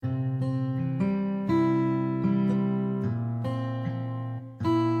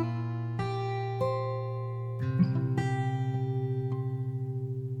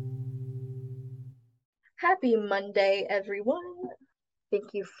Happy Monday, everyone.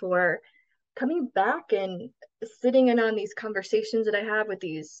 Thank you for coming back and sitting in on these conversations that I have with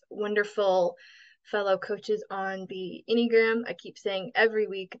these wonderful fellow coaches on the Enneagram. I keep saying every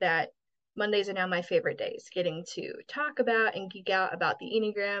week that Mondays are now my favorite days, getting to talk about and geek out about the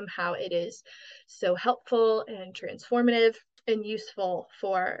Enneagram, how it is so helpful and transformative and useful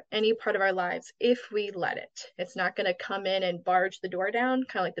for any part of our lives if we let it. It's not going to come in and barge the door down,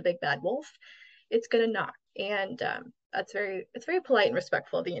 kind of like the big bad wolf. It's going to knock. And it's very polite and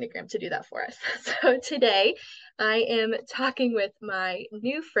respectful of the Enneagram to do that for us. So today I am talking with my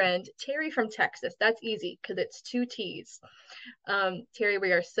new friend, Terrie from Texas. That's easy because it's two T's. Terrie,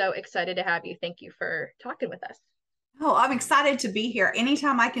 we are so excited to have you. Thank you for talking with us. Oh, I'm excited to be here.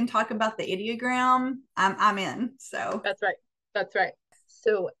 Anytime I can talk about the Enneagram, I'm in. So, That's right. That's right.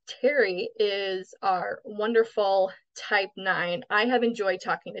 So Terrie is our wonderful type 9. I have enjoyed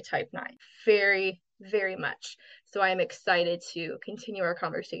talking to type 9 very, very much. So I'm excited to continue our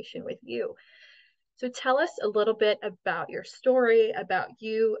conversation with you. So tell us a little bit about your story, about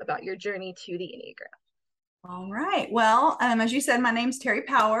you, about your journey to the Enneagram. all right. Well, as you said, my name's Terrie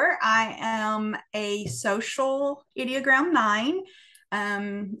Power. I am a social Enneagram 9,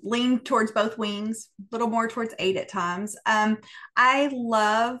 lean towards both wings, a little more towards 8 at times. I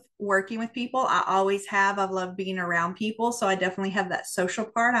love working with people. I always have. I've loved being around people. So I definitely have that social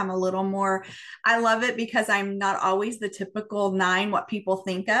part. I'm a little more, I love it because I'm not always the typical 9, what people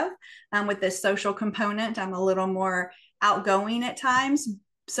think of. With this social component, I'm a little more outgoing at times.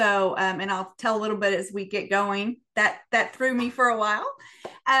 So, and I'll tell a little bit as we get going. That threw me for a while.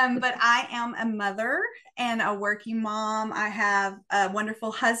 But I am a mother and a working mom. I have a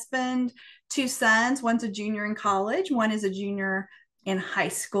wonderful husband, 2 sons. One's a junior in college, one is a junior in high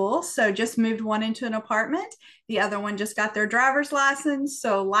school. So just moved one into an apartment. The other one just got their driver's license.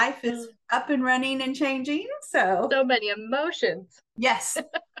 So life is up and running and changing. So So many emotions. yes,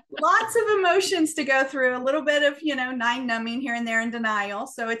 lots of emotions to go through, a little bit of, 9 numbing here and there and denial.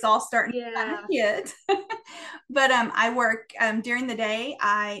 So it's all starting to kind Yeah. of hit. But I work during the day.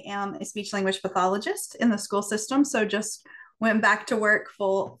 I am a speech language pathologist in the school system. So just went back to work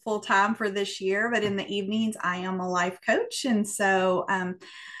full time for this year. But in the evenings, I am a life coach. And so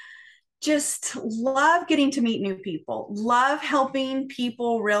just love getting to meet new people, love helping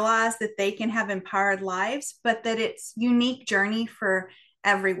people realize that they can have empowered lives, but that it's unique journey for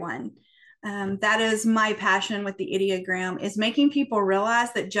everyone. That is my passion with the Enneagram, is making people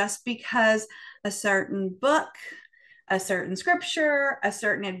realize that just because a certain book, a certain scripture, a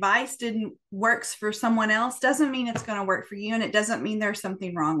certain advice didn't works for someone else doesn't mean it's going to work for you, and it doesn't mean there's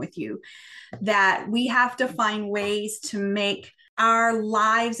something wrong with you. That we have to find ways to make our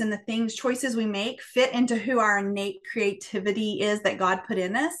lives and the things, choices we make, fit into who our innate creativity is that God put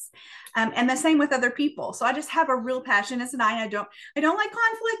in us. And the same with other people. So I just have a real passion as a 9. I don't like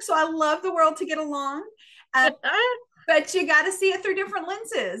conflict. So I love the world to get along. Um, but you got to see it through different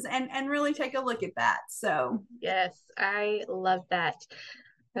lenses and really take a look at that. So Yes, I love that.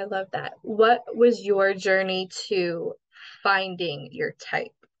 I love that. What was your journey to finding your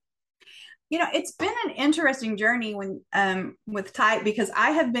type? it's been an interesting journey with type, because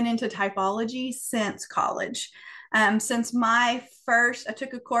I have been into typology since college. Since I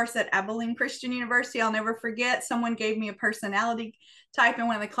took a course at Abilene Christian University. I'll never forget. Someone gave me a personality type in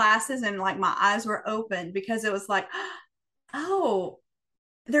one of the classes, and like my eyes were open, because it was like, oh,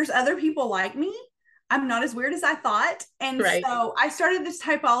 there's other people like me. I'm not as weird as I thought. And Right. so I started this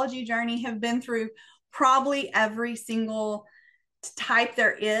typology journey, have been through probably every single type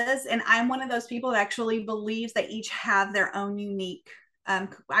there is. And I'm one of those people that actually believes they each have their own unique.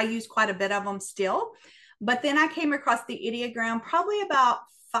 I use quite a bit of them still. But then I came across the Enneagram probably about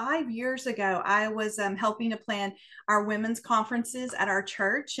 5 years ago. I was helping to plan our women's conferences at our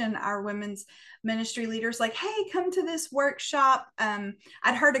church, and our women's ministry leaders like, hey, come to this workshop. I'd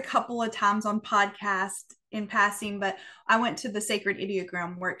heard a couple of times on podcast in passing, but I went to the Sacred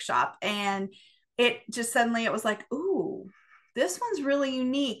Enneagram workshop, and it was like, ooh, this one's really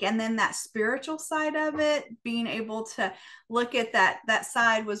unique. And then that spiritual side of it, being able to look at that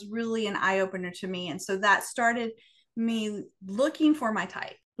side, was really an eye opener to me. And so that started me looking for my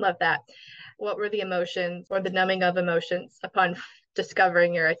type. Love that. What were the emotions or the numbing of emotions upon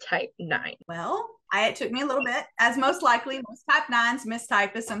discovering you're a type 9? Well, it took me a little bit, as most likely most type 9s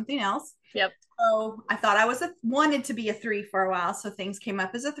mistype as something else. Yep. So I thought wanted to be a 3 for a while. So things came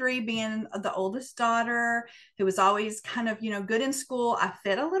up as a 3, being the oldest daughter who was always kind of, good in school. I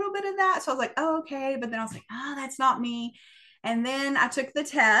fit a little bit of that. So I was like, oh, okay. But then I was like, oh, that's not me. And then I took the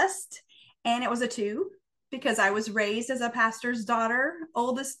test, and it was a 2, because I was raised as a pastor's daughter,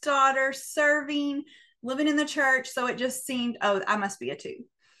 oldest daughter, serving, living in the church. So it just seemed, oh, I must be a two.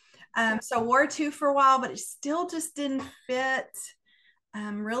 So wore a two for a while, but it still just didn't fit.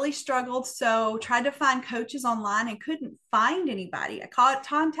 Really struggled. So tried to find coaches online and couldn't find anybody.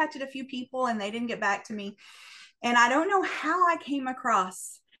 Contacted a few people and they didn't get back to me. And I don't know how I came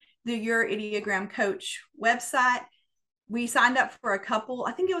across the Your Enneagram Coach website. We signed up for a couple,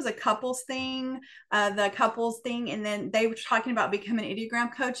 I think it was a couples thing, the couples thing. And then they were talking about becoming an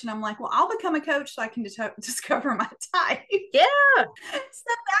Enneagram coach. And I'm like, well, I'll become a coach so I can discover my type. Yeah.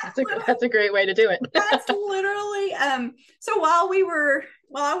 So That's a great way to do it. that's literally, so while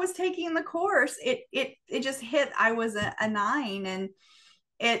I was taking the course, it just hit, I was a nine, and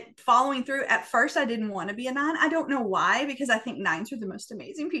it following through. At first I didn't want to be a nine. I don't know why, because I think nines are the most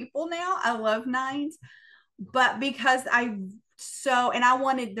amazing people now. I love nines, but because and I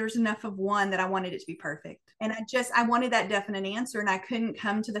wanted, there's enough of one that I wanted it to be perfect. And I wanted that definite answer, and I couldn't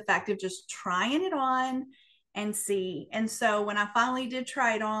come to the fact of just trying it on and see. And so when I finally did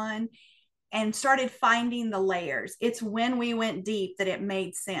try it on and started finding the layers, it's when we went deep that it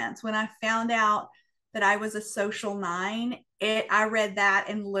made sense. When I found out that I was a social nine, I read that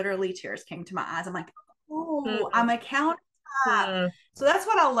and literally tears came to my eyes. I'm like, oh, I'm a counter type. So that's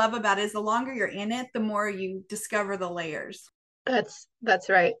what I love about it, is the longer you're in it, the more you discover the layers. That's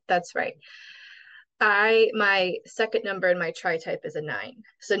right. That's right. My second number in my tri-type is a nine.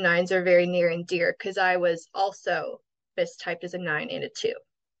 So nines are very near and dear because I was also mistyped as a nine and a two.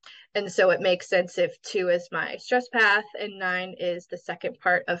 And so it makes sense if two is my stress path and nine is the second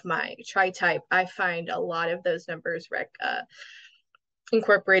part of my tri-type. I find a lot of those numbers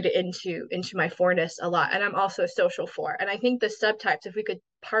incorporated into my fourness a lot. And I'm also a social four. And I think the subtypes, if we could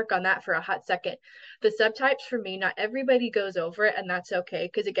park on that for a hot second, the subtypes for me, not everybody goes over it, and that's okay.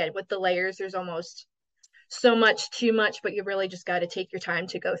 Because again, with the layers, there's almost so much too much, but you really just got to take your time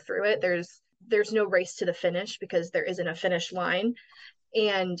to go through it. There's no race to the finish because there isn't a finish line.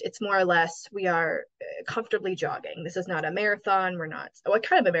 And it's more or less we are comfortably jogging. This is not a marathon. We're not,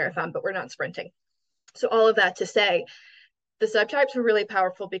 kind of a marathon, but we're not sprinting. So all of that to say, the subtypes were really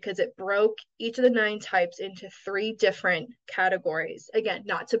powerful because it broke each of the nine types into three different categories. Again,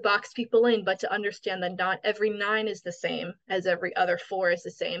 not to box people in, but to understand that not every nine is the same as every other four is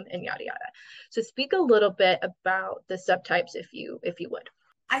the same, and yada yada. So speak a little bit about the subtypes if you would.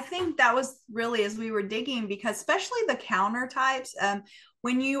 I think that was really as we were digging, because especially the counter types,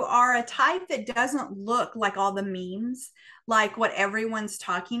 when you are a type that doesn't look like all the memes, like what everyone's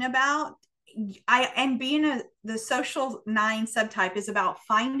talking about, and being the social nine subtype is about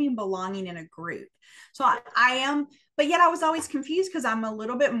finding belonging in a group. So I am, but yet I was always confused because I'm a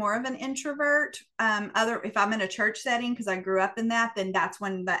little bit more of an introvert. If I'm in a church setting, because I grew up in that, then that's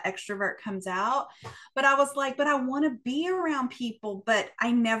when the extrovert comes out. But I was like, but I want to be around people, but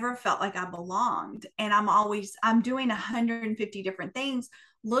I never felt like I belonged. And I'm doing 150 different things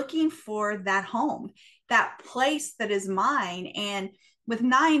looking for that home, that place that is mine. And with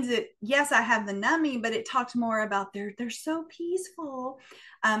nines, yes, I have the numbing, but it talks more about they're so peaceful.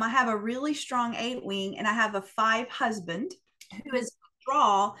 I have a really strong 8 wing, and I have a 5 husband who is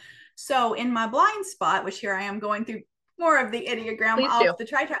draw. So in my blind spot, which here I am going through more of the Enneagram Please off do. the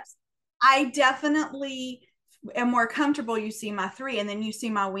tri-types, I definitely am more comfortable. You see my 3, and then you see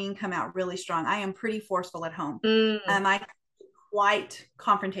my wing come out really strong. I am pretty forceful at home. I quite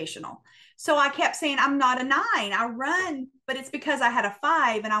confrontational. So I kept saying, I'm not a 9. I run, but it's because I had a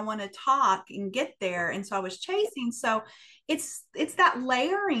 5 and I want to talk and get there. And so I was chasing. So it's that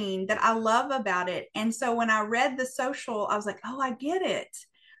layering that I love about it. And so when I read the social, I was like, oh, I get it.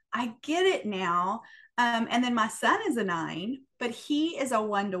 I get it now. And then my son is a 9, but he is a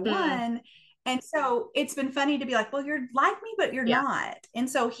 1-to-1. And so it's been funny to be like, well, you're like me, but you're not. And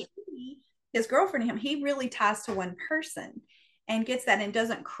so his girlfriend and him, he really ties to one person and gets that and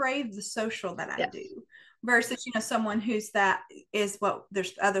doesn't crave the social that I do, versus, someone who's that is what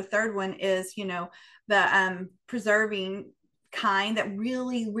there's the other third one is, the preserving kind that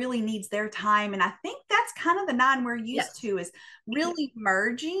really, really needs their time. And I think that's kind of the 9 we're used to, is really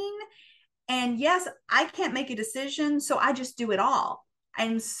merging. And yes, I can't make a decision, so I just do it all.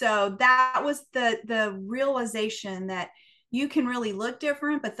 And so that was the realization that you can really look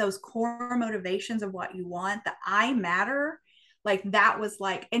different, but those core motivations of what you want, the I matter, like that was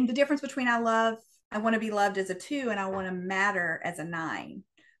like, and the difference between I want to be loved as a 2 and I want to matter as a 9.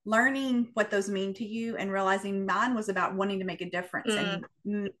 Learning what those mean to you and realizing mine was about wanting to make a difference and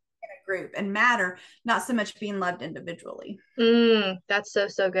in a group and matter, not so much being loved individually. That's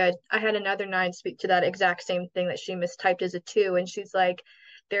so good. I had another 9 speak to that exact same thing, that she mistyped as a 2, and she's like,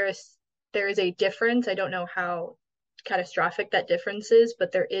 there is a difference. I don't know how catastrophic that difference is,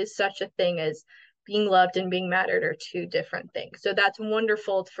 but there is such a thing as being loved and being mattered are two different things. So that's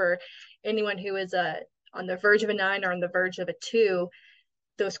wonderful for anyone who is on the verge of a 9 or on the verge of a 2.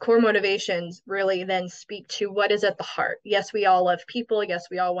 Those core motivations really then speak to what is at the heart. Yes, we all love people. Yes,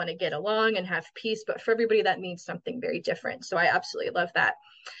 we all want to get along and have peace, but for everybody that means something very different. So I absolutely love that.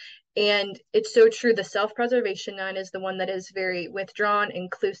 And it's so true. The self-preservation 9 is the one that is very withdrawn,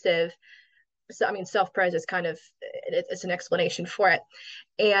 inclusive. So, I mean, self-pres is kind of, it's an explanation for it.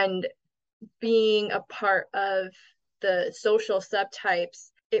 And being a part of the social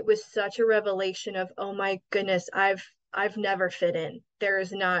subtypes, it was such a revelation of, oh my goodness, I've never fit in. There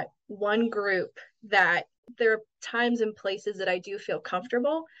is not one group that there are times and places that I do feel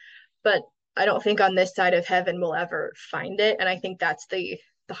comfortable, but I don't think on this side of heaven we'll ever find it. And I think that's the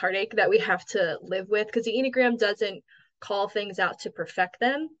heartache that we have to live with, because the Enneagram doesn't call things out to perfect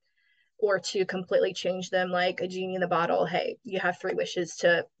them or to completely change them like a genie in the bottle. Hey, you have 3 wishes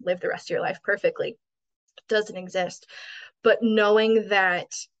to live the rest of your life perfectly. It doesn't exist. But knowing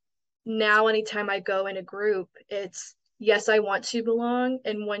that now, anytime I go in a group, it's yes, I want to belong,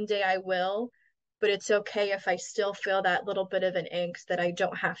 and one day I will, but it's okay if I still feel that little bit of an angst that I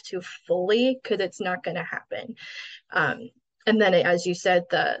don't have to fully, because it's not going to happen. And then, as you said,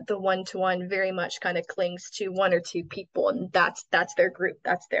 the one-to-one very much kind of clings to 1 or 2 people, and that's their group,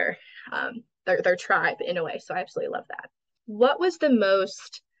 that's their tribe in a way. So I absolutely love that. What was the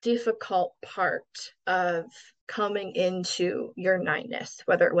most difficult part of coming into your 9ness,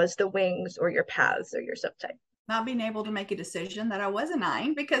 whether it was the wings or your paths or your subtype? Not being able to make a decision that I was a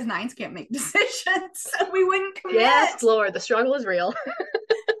 9, because 9s can't make decisions. So we wouldn't commit. Yes, Lord, the struggle is real.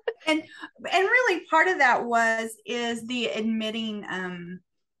 and really part of that is the admitting,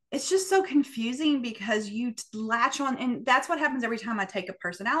 it's just so confusing because you latch on, and that's what happens every time I take a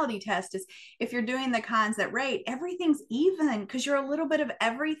personality test, is if you're doing the kinds that rate, everything's even because you're a little bit of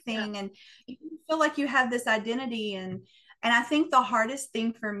everything. Yeah. And you feel like you have this identity. And I think the hardest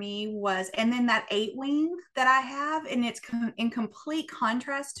thing for me was, and then that 8 wing that I have, and it's in complete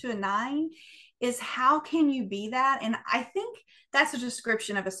contrast to a 9, is how can you be that? And I think that's a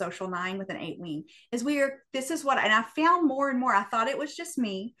description of a social 9 with an 8 wing, is this is what, and I found more and more, I thought it was just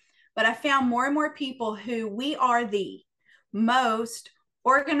me, but I found more and more people who we are the most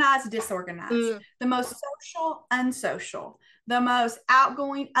organized, disorganized, the most social, unsocial, the most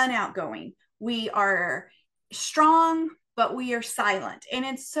outgoing, unoutgoing. We are strong, but we are silent. And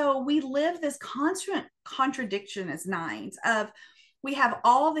it's so we live this constant contradiction as 9s of, we have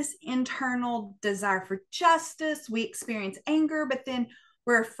all this internal desire for justice. We experience anger, but then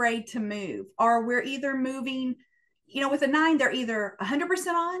we're afraid to move, or we're either moving, with a 9, they're either 100%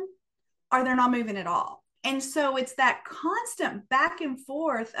 on or they're not moving at all. And so it's that constant back and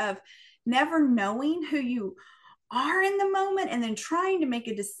forth of never knowing who you are in the moment, and then trying to make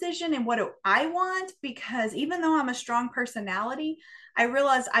a decision and what do I want, because even though I'm a strong personality, I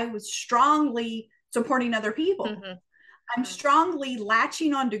realized I was strongly supporting other people. Mm-hmm. I'm strongly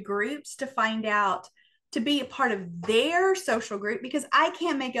latching onto groups to find out, to be a part of their social group, because I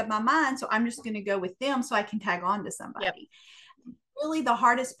can't make up my mind. So I'm just going to go with them so I can tag on to somebody. Yep. Really, the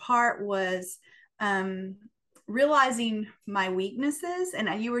hardest part was realizing my weaknesses.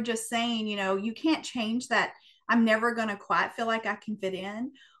 And you were just saying, you can't change that. I'm never going to quite feel like I can fit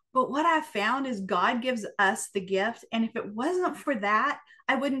in. But what I found is God gives us the gift. And if it wasn't for that,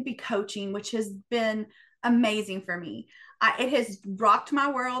 I wouldn't be coaching, which has been amazing for me. It has rocked my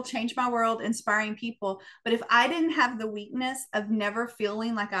world, changed my world, inspiring people. But if I didn't have the weakness of never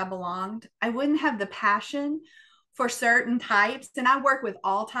feeling like I belonged, I wouldn't have the passion for certain types. And I work with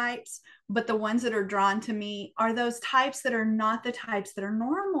all types, but the ones that are drawn to me are those types that are not the types that are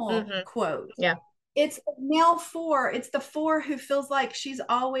normal, quote. Yeah. It's male 4. It's the 4 who feels like she's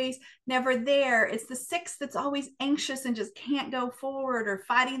always never there. It's the 6 that's always anxious and just can't go forward, or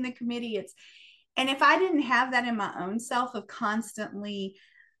fighting the committee. And if I didn't have that in my own self of constantly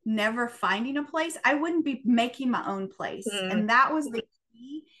never finding a place, I wouldn't be making my own place. And that was the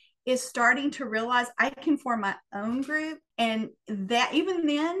key, is starting to realize I can form my own group. And that even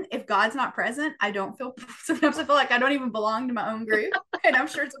then, if God's not present, I don't feel, sometimes I feel like I don't even belong to my own group. And I'm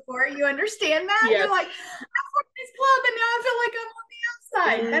sure Sephora, you understand that. Yes. You're like, I formed this club and now I feel like I'm on the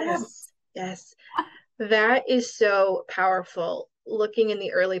outside. Yes. That happens. Yes. That is so powerful. Looking in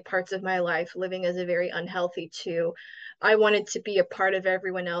the early parts of my life, living as a very unhealthy 2, I wanted to be a part of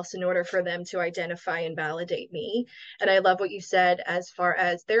everyone else in order for them to identify and validate me. And I love what you said, as far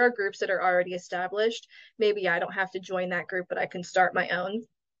as there are groups that are already established. Maybe I don't have to join that group, but I can start my own.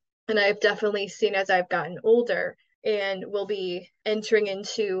 And I've definitely seen, as I've gotten older and will be entering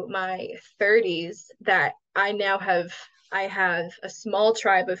into my 30s, that I now have I have a small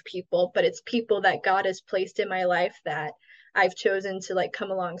tribe of people, but it's people that God has placed in my life that I've chosen to like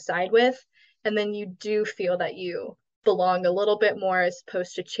come alongside with. And then you do feel that you belong a little bit more as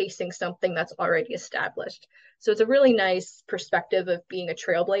opposed to chasing something that's already established. So it's a really nice perspective of being a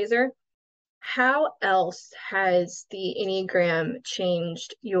trailblazer. How else has the Enneagram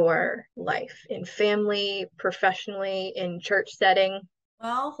changed your life in family, professionally, in church setting?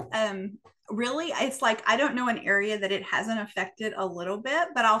 Well, really, it's like I don't know an area that it hasn't affected a little bit,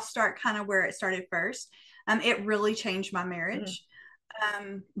 but I'll start kind of where it started first. It really changed my Mm, marriage.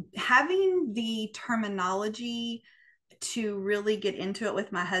 Um, Having the terminology to really get into it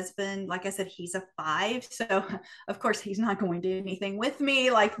with my husband. Like I said, he's a 5. So of course he's not going to anything with me,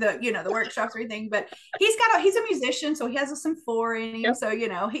 like the workshops or anything, but he's a musician. So he has a some 4 in him. yep. So,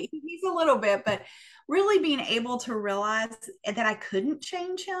 he's a little bit, but really being able to realize that I couldn't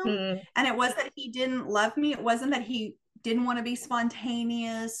change him. Mm, And it was that he didn't love me. It wasn't that he didn't want to be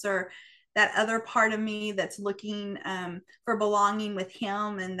spontaneous or that other part of me that's looking for belonging with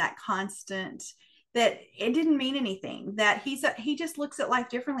him and that constant, that it didn't mean anything, that he just looks at life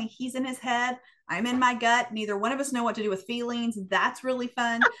differently. He's in his head, I'm in my gut, neither one of us know what to do with feelings. That's really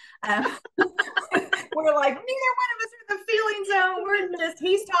fun. um, we're like, neither one of us are in the feeling zone. We're just,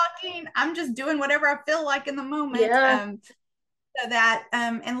 he's talking, I'm just doing whatever I feel like in the moment. yeah. So that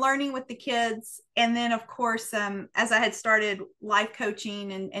and learning with the kids, and then of course as I had started life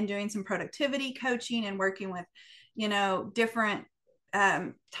coaching and doing some productivity coaching and working with different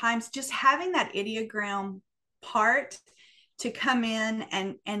times, just having that ideogram part to come in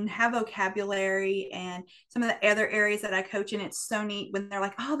and have vocabulary and some of the other areas that I coach in. It's so neat when they're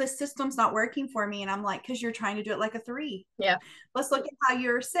like, oh, this system's not working for me, and I'm like, because you're trying to do it like a 3. Yeah. Let's look at how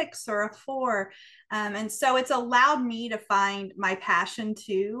you're a 6 or a 4. And so it's allowed me to find my passion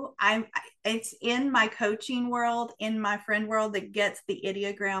too. It's in my coaching world, in my friend world, that gets the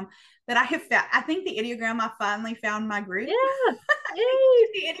ideogram that I have found. I think the ideogram, I finally found my group. Yeah. I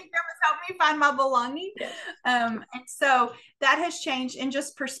think Yay. the Enneagram has helped me find my belonging. Yes. And so that has changed in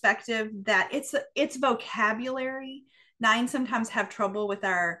just perspective, that it's vocabulary. 9 sometimes have trouble with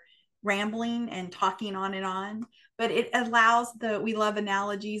our rambling and talking on and on, but it allows we love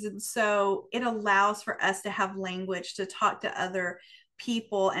analogies. And so it allows for us to have language to talk to other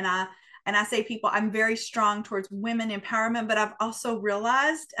people. And I say people, I'm very strong towards women empowerment, but I've also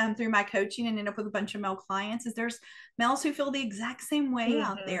realized through my coaching and end up with a bunch of male clients is there's males who feel the exact same way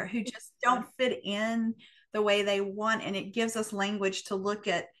out Mm-hmm. there, who just don't fit in the way they want. And it gives us language to look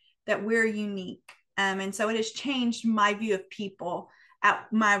at that we're unique. And so it has changed my view of people. At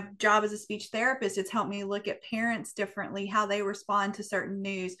my job as a speech therapist, it's helped me look at parents differently, how they respond to certain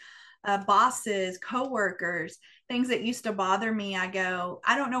news, bosses, coworkers, things that used to bother me. I go,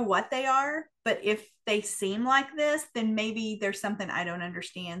 I don't know what they are, but if they seem like this, then maybe there's something I don't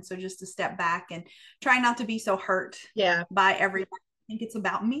understand. So just to step back and try not to be so hurt Yeah, by everyone. I think it's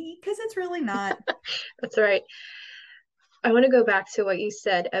about me, because it's really not. that's right. I want to go back to what you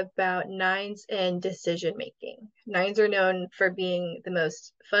said about 9s and decision making. 9s are known for being the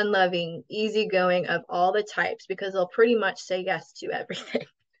most fun loving, easygoing of all the types because they'll pretty much say yes to everything.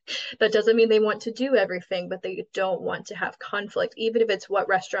 That doesn't mean they want to do everything, but they don't want to have conflict, even if it's what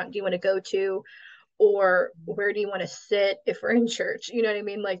restaurant do you want to go to or where do you want to sit if we're in church. You know what I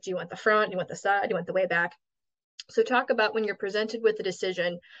mean? Like, do you want the front? Do you want the side? Do you want the way back? So talk about when you're presented with a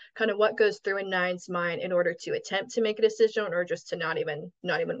decision, kind of what goes through a 9's mind in order to attempt to make a decision or just to not even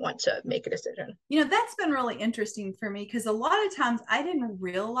want to make a decision. That's been really interesting for me, because a lot of times I didn't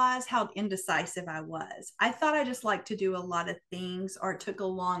realize how indecisive I was. I thought I just liked to do a lot of things, or it took a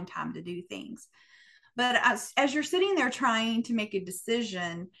long time to do things. But as you're sitting there trying to make a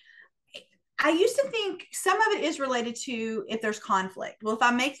decision, I used to think some of it is related to if there's conflict. Well, if I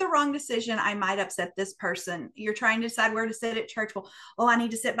make the wrong decision, I might upset this person. You're trying to decide where to sit at church. Well, oh, I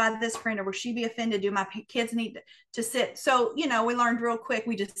need to sit by this friend, or will she be offended? Do my kids need to sit? So, we learned real quick,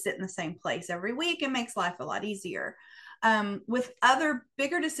 we just sit in the same place every week. It makes life a lot easier. With other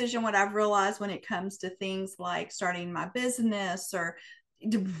bigger decision, what I've realized when it comes to things like starting my business, or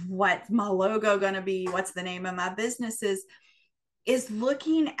what my logo going to be, what's the name of my business is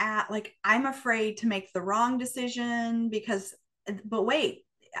looking at, like, I'm afraid to make the wrong decision because, but wait,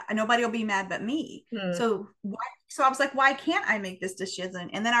 nobody will be mad but me. Hmm. So I was like, why can't I make this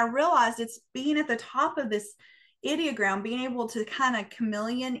decision? And then I realized it's being at the top of this ideogram, being able to kind of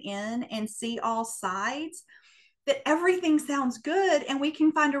chameleon in and see all sides, that everything sounds good and we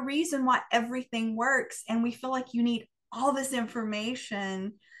can find a reason why everything works. And we feel like you need all this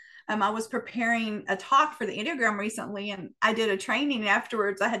information I was preparing a talk for the Enneagram recently, and I did a training. And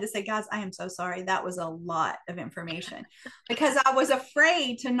afterwards, I had to say, guys, I am so sorry. That was a lot of information because I was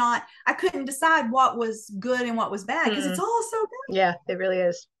afraid to not, I couldn't decide what was good and what was bad because it's all so bad. Yeah, it really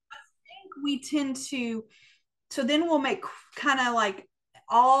is. I think we tend to, so then we'll make kind of like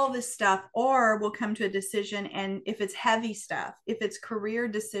all this stuff, or we'll come to a decision. And if it's heavy stuff, if it's career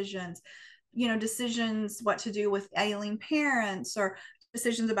decisions, decisions what to do with ailing parents or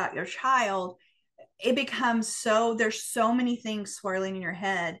decisions about your child, it becomes there's so many things swirling in your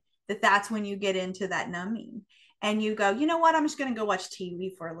head that's when you get into that numbing and you go, you know what, I'm just going to go watch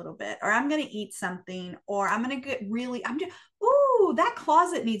TV for a little bit, or I'm going to eat something, or I'm going to get really, I'm just, ooh, that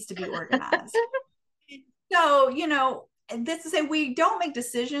closet needs to be organized. So, this is say we don't make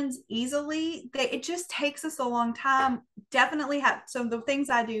decisions easily. It just takes us a long time. Definitely have, so the things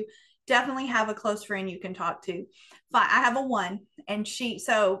I do, definitely have a close friend you can talk to. I have a 1 and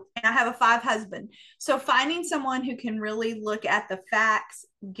I have a 5 husband. So finding someone who can really look at the facts,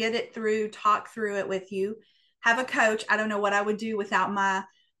 get it through, talk through it with you. Have a coach. I don't know what I would do without my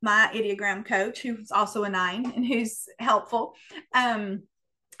Enneagram coach, who's also a 9 and who's helpful.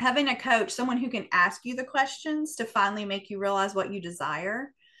 Having a coach, someone who can ask you the questions to finally make you realize what you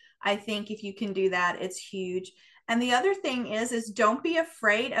desire. I think if you can do that, it's huge. And the other thing is don't be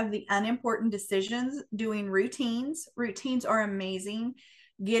afraid of the unimportant decisions. Doing routines are amazing.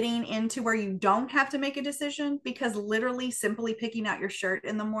 Getting into where you don't have to make a decision, because literally simply picking out your shirt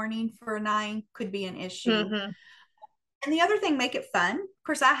in the morning for a 9 could be an issue. Mm-hmm. And the other thing, make it fun. Of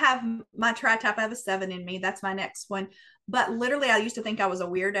course, I have my tri-type. I have a 7 in me. That's my next one. But literally, I used to think I was a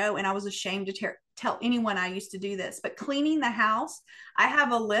weirdo, and I was ashamed to tell anyone I used to do this. But cleaning the house, I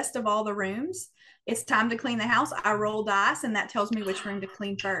have a list of all the rooms. It's time to clean the house. I roll dice, and that tells me which room to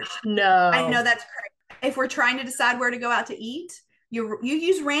clean first. No. I know that's crazy. If we're trying to decide where to go out to eat, you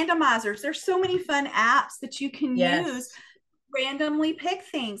use randomizers. There's so many fun apps that you can use. Randomly pick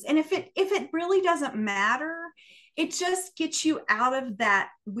things. And if it really doesn't matter, it just gets you out of that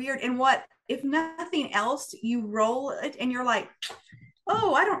weird, and what if nothing else, you roll it and you're like,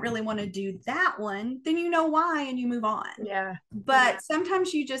 oh, I don't really want to do that one, then you know why and you move on. Yeah. But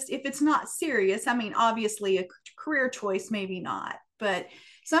sometimes you just, if it's not serious, I mean, obviously a career choice, maybe not, but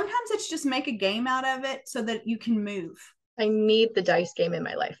sometimes it's just make a game out of it so that you can move. I need the dice game in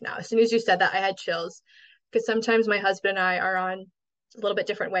my life now. As soon as you said that, I had chills, because sometimes my husband and I are on a little bit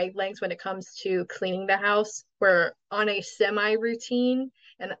different wavelengths when it comes to cleaning the house. We're on a semi routine.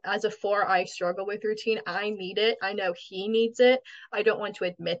 And as a 4, I struggle with routine. I need it. I know he needs it. I don't want to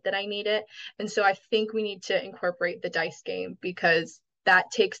admit that I need it. And so I think we need to incorporate the dice game, because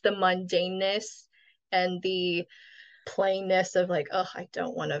that takes the mundaneness and the plainness of like, oh, I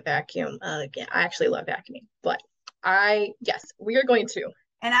don't want to vacuum again. I actually love vacuuming, but yes, we are going to.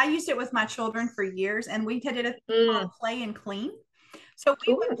 And I used it with my children for years, and we did a play and clean. So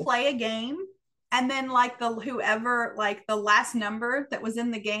we would play a game, and then like the last number that was in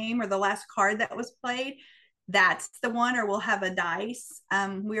the game or the last card that was played, that's the one, or we'll have a dice.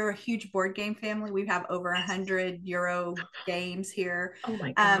 We're a huge board game family. We have over 100 Euro games here. Oh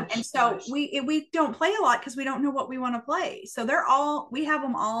my gosh. And so we don't play a lot because we don't know what we want to play. So we have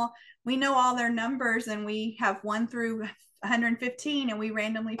them all. We know all their numbers, and we have 1 through 115, and we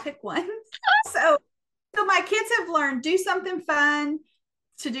randomly pick one. So my kids have learned, do something fun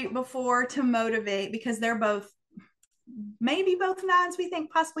to do before to motivate, because they're maybe both 9s, we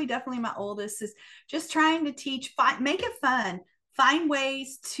think, possibly definitely my oldest is just trying to make it fun, find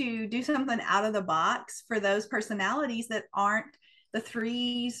ways to do something out of the box for those personalities that aren't the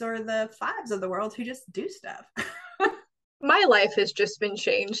 3s or the 5s of the world who just do stuff. My life has just been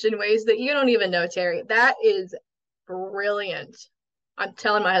changed in ways that you don't even know, Terrie. That is brilliant. I'm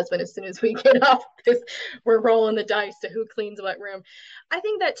telling my husband as soon as we get off this, we're rolling the dice to who cleans what room. I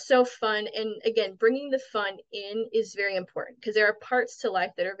think that's so fun. And again, bringing the fun in is very important, because there are parts to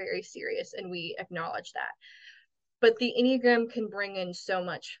life that are very serious, and we acknowledge that. But the Enneagram can bring in so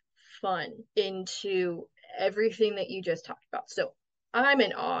much fun into everything that you just talked about. So I'm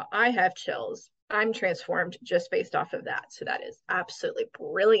in awe. I have chills. I'm transformed just based off of that. So that is absolutely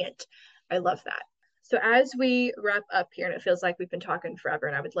brilliant. I love that. So as we wrap up here, and it feels like we've been talking forever,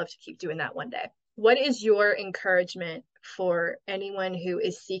 and I would love to keep doing that one day, what is your encouragement for anyone who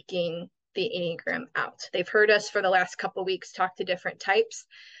is seeking the Enneagram out? They've heard us for the last couple of weeks talk to different types,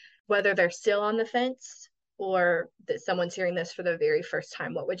 whether they're still on the fence or that someone's hearing this for the very first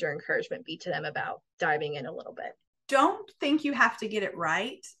time. What would your encouragement be to them about diving in a little bit? Don't think you have to get it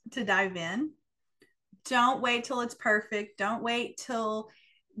right to dive in. Don't wait till it's perfect. Don't be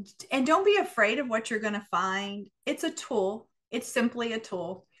afraid of what you're going to find. It's a tool. It's simply a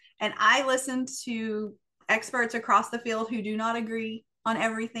tool. And I listen to experts across the field who do not agree on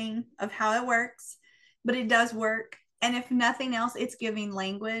everything of how it works, but it does work. And if nothing else, it's giving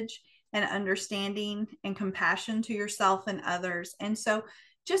language and understanding and compassion to yourself and others. And so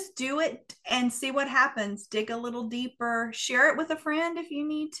just do it and see what happens. Dig a little deeper, share it with a friend if you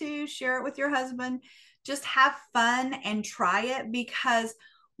need to, share it with your husband. Just have fun and try it, because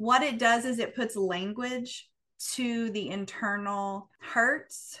what it does is it puts language to the internal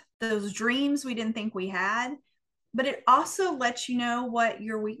hurts, those dreams we didn't think we had. But it also lets you know what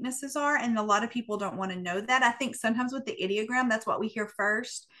your weaknesses are. And a lot of people don't want to know that. I think sometimes with the Enneagram, that's what we hear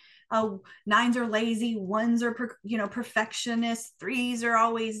first. Oh, nines are lazy, ones are, perfectionists, threes are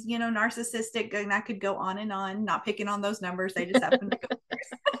always, narcissistic. And I could go on, not picking on those numbers. They just happen to go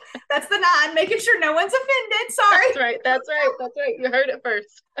first. That's the nine, making sure no one's offended. Sorry. That's right. You heard it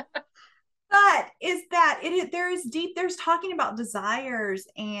first. But is that there's talking about desires,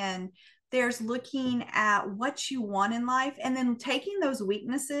 and there's looking at what you want in life, and then taking those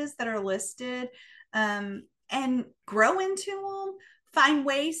weaknesses that are listed and grow into them, find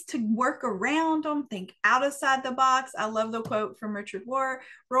ways to work around them, think outside the box. I love the quote from Richard Rohr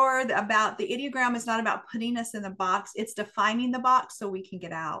about the Enneagram is not about putting us in the box, it's defining the box so we can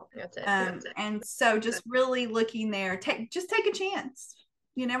get out. That's it. And so just really looking there, take a chance.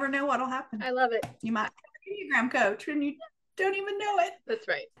 You never know what'll happen. I love it. You might have an Enneagram coach and you don't even know it. That's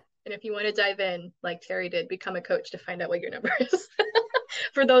right. And if you want to dive in, like Terrie did, become a coach to find out what your number is.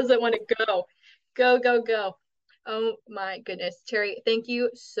 For those that want to go. Oh my goodness. Terrie, thank you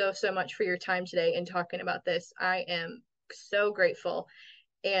so much for your time today and talking about this. I am so grateful.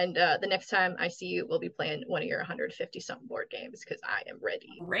 And the next time I see you, we'll be playing one of your 150 something board games, because I am ready.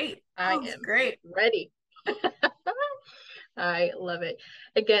 Great. I am ready. I love it.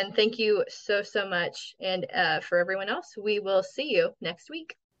 Again, thank you so much. And for everyone else, we will see you next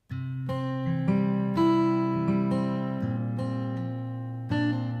week.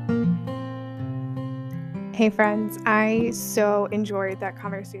 Hey friends, I so enjoyed that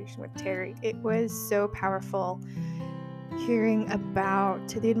conversation with Terrie. It was so powerful hearing about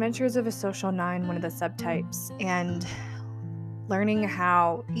the adventures of a social 9, one of the subtypes, and learning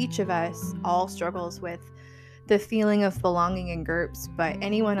how each of us all struggles with the feeling of belonging in groups. But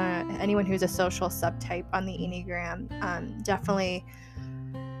anyone who's a social subtype on the Enneagram definitely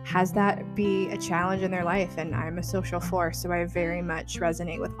has that be a challenge in their life. And I'm a social 4, so I very much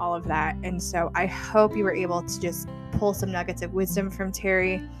resonate with all of that. And so I hope you were able to just pull some nuggets of wisdom from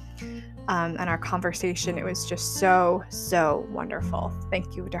Terrie and our conversation. It was just so wonderful.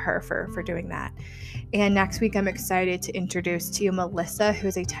 Thank you to her for doing that. And next week, I'm excited to introduce to you Melissa, who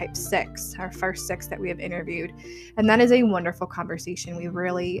is a type 6, our first 6 that we have interviewed. And that is a wonderful conversation. We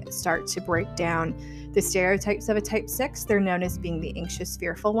really start to break down the stereotypes of a type 6. They're known as being the anxious,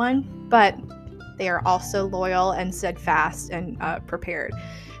 fearful one, but they are also loyal and steadfast and prepared.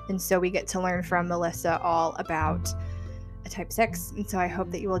 And so we get to learn from Melissa all about a type 6. And so I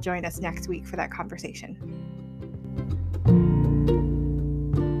hope that you will join us next week for that conversation.